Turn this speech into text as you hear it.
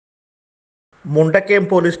Mundakayam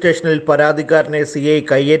police സ്റ്റേഷനിൽ പരാതിക്കാരനെ CI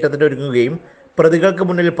കയ്യേറ്റത്തിനൊരുങ്ങുകയും പ്രതികൾക്ക്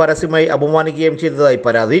മുന്നിൽ പരസ്യമായി അപമാനിക്കുകയും ചെയ്തതായി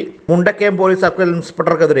പരാതി. മുണ്ടക്കയം പോലീസ് സർക്കിൾ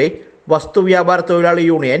ഇൻസ്പെക്ടർക്കെതിരെ വസ്തുവ്യാപാര തൊഴിലാളി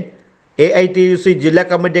യൂണിയൻ AITUC ജില്ലാ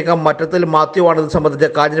കമ്മിറ്റി അംഗം മറ്റത്തിൽ മാത്യുവാണ് ഇത് സംബന്ധിച്ച്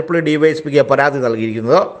കാഞ്ഞിരപ്പള്ളി ഡിവൈഎസ്പിക്ക് പരാതി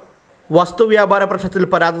നൽകിയിരിക്കുന്നത്. വസ്തുവ്യാപാര പ്രശ്നത്തിൽ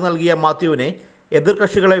പരാതി നൽകിയ മാത്യുവിനെ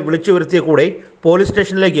എതിർകക്ഷികളെ വിളിച്ചു വരുത്തിയ കൂടെ പോലീസ്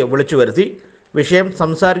സ്റ്റേഷനിലേക്ക് വിളിച്ചു വരുത്തി. വിഷയം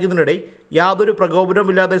സംസാരിക്കുന്നതിനിടെ യാതൊരു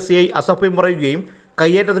പ്രകോപനവുമില്ലാതെ സിഐ അസഭ്യം പറയുകയും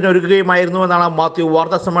കയ്യേറ്റത്തിനൊരുങ്ങുകയുമായിരുന്നുവെന്നാണ് മാത്യു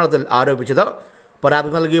വാർത്താസമ്മേളനത്തിൽ ആരോപിച്ചത്. പരാതി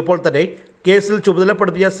നൽകിയപ്പോൾ തന്നെ കേസിൽ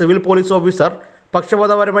ചുമതലപ്പെടുത്തിയ സിവിൽ പോലീസ് ഓഫീസർ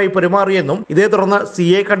പക്ഷപാതപരമായി പെരുമാറിയെന്നും ഇതേ തുടർന്ന്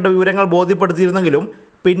സിഐ കണ്ട വിവരങ്ങൾ ബോധ്യപ്പെടുത്തിയിരുന്നെങ്കിലും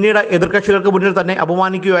പിന്നീട് എതിർകക്ഷികൾക്ക് മുന്നിൽ തന്നെ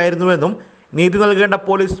അപമാനിക്കുകയായിരുന്നുവെന്നും നീതി നൽകേണ്ട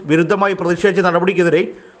പോലീസ് വിരുദ്ധമായി പ്രതിഷേധിച്ച നടപടിക്കെതിരെ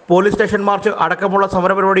പോലീസ് സ്റ്റേഷൻ മാർച്ച് അടക്കമുള്ള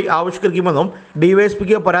സമരപരിപാടി ആവിഷ്കരിക്കുമെന്നും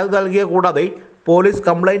ഡിവൈഎസ്പിക്ക് പരാതി നൽകിയ കൂടാതെ പോലീസ്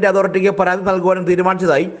കംപ്ലൈന്റ് അതോറിറ്റിക്ക് പരാതി നൽകുവാനും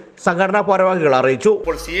തീരുമാനിച്ചതായി സംഘടനാ ഭാരവാഹികൾ അറിയിച്ചു.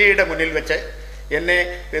 സിഐയുടെ മുന്നിൽ വെച്ച് എന്നെ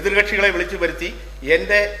എതിർകക്ഷികളെ വിളിച്ചു വരുത്തി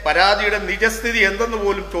എൻ്റെ പരാതിയുടെ നിജസ്ഥിതി എന്തെന്ന്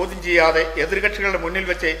പോലും ചോദ്യം ചെയ്യാതെ എതിർകക്ഷികളുടെ മുന്നിൽ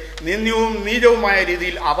വെച്ച് നിന്ദ്യവും നീചവുമായ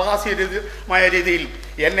രീതിയിൽ അപഹാസ്യമായ രീതിയിൽ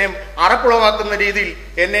എന്നെ അറപ്പുളവാക്കുന്ന രീതിയിൽ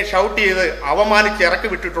എന്നെ ഷൗട്ട് ചെയ്ത് അവമാനിച്ച് ഇറക്കി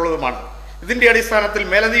വിട്ടിട്ടുള്ളതുമാണ്. ഇതിൻ്റെ അടിസ്ഥാനത്തിൽ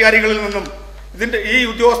മേലധികാരികളിൽ നിന്നും ഈ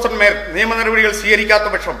ഉദ്യോഗസ്ഥന്മാർ നിയമ നടപടികൾ സ്വീകരിക്കാത്ത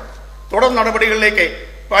പക്ഷം തുടർ നടപടികളിലേക്ക്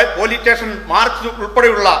പോലീസ് സ്റ്റേഷൻ മാർച്ച്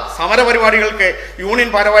ഉൾപ്പെടെയുള്ള സമരപരിപാടികൾക്ക്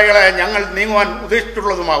യൂണിയൻ ഭാരവാഹികളായ ഞങ്ങൾ നീങ്ങുവാൻ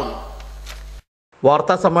ഉദ്ദേശിച്ചിട്ടുള്ളതുമാകുന്നു.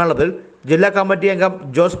 വാർത്താ സമ്മേളനത്തിൽ ജില്ലാ കമ്മിറ്റി അംഗം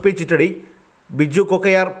Jose P Chittadi, Biju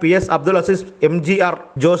Kokkayar, PS Abdul Azeez, MGR,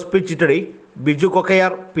 Jose P Chittadi, Biju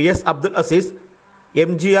Kokkayar, PS Abdul Azeez,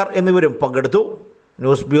 MGR എന്നിവരും പങ്കെടുത്തു.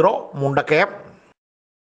 News bureau, Mundakayam.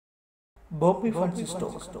 Bombay fancy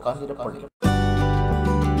store, Kanjirappally.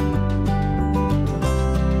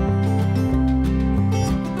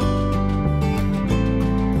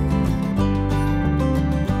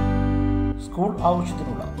 School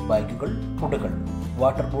ആവശ്യത്തിനുള്ള ബാഗുകൾ, കുടകൾ,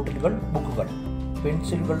 വാട്ടർ ബോട്ടിലുകൾ, ബുക്കുകൾ,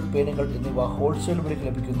 പെൻസിലുകൾ, പേനകൾ എന്നിവ ഹോൾസെയിൽ വിലയ്ക്ക്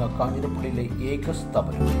ലഭിക്കുന്ന കാഞ്ഞിരപ്പള്ളിയിലെ ഏക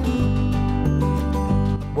സ്ഥാപനം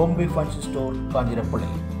ബോംബെ ഫാൻസി സ്റ്റോർ, കാഞ്ഞിരപ്പള്ളി.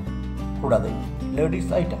 കൂടാതെ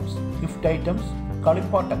ലേഡീസ് ഐറ്റംസ്, ഗിഫ്റ്റ് ഐറ്റംസ്,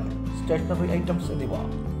 കളിപ്പാട്ടങ്ങൾ, സ്റ്റേഷനറി ഐറ്റംസ് എന്നിവ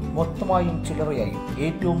മൊത്തമായും ചില്ലറയായും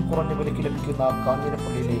ഏറ്റവും കുറഞ്ഞ വിലയ്ക്ക് ലഭിക്കുന്ന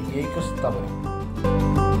കാഞ്ഞിരപ്പള്ളിയിലെ ഏക സ്ഥാപനം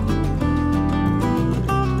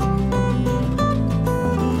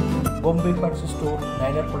ബോംബെ ഫാൻസി സ്റ്റോർ,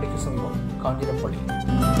 നയനാർപ്പള്ളിക്ക് സമീപം, കാഞ്ഞിരപ്പള്ളി.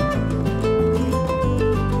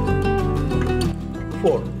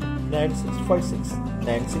 ഫോൺ 9656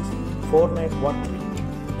 964913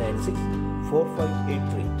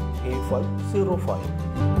 964583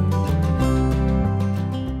 8505.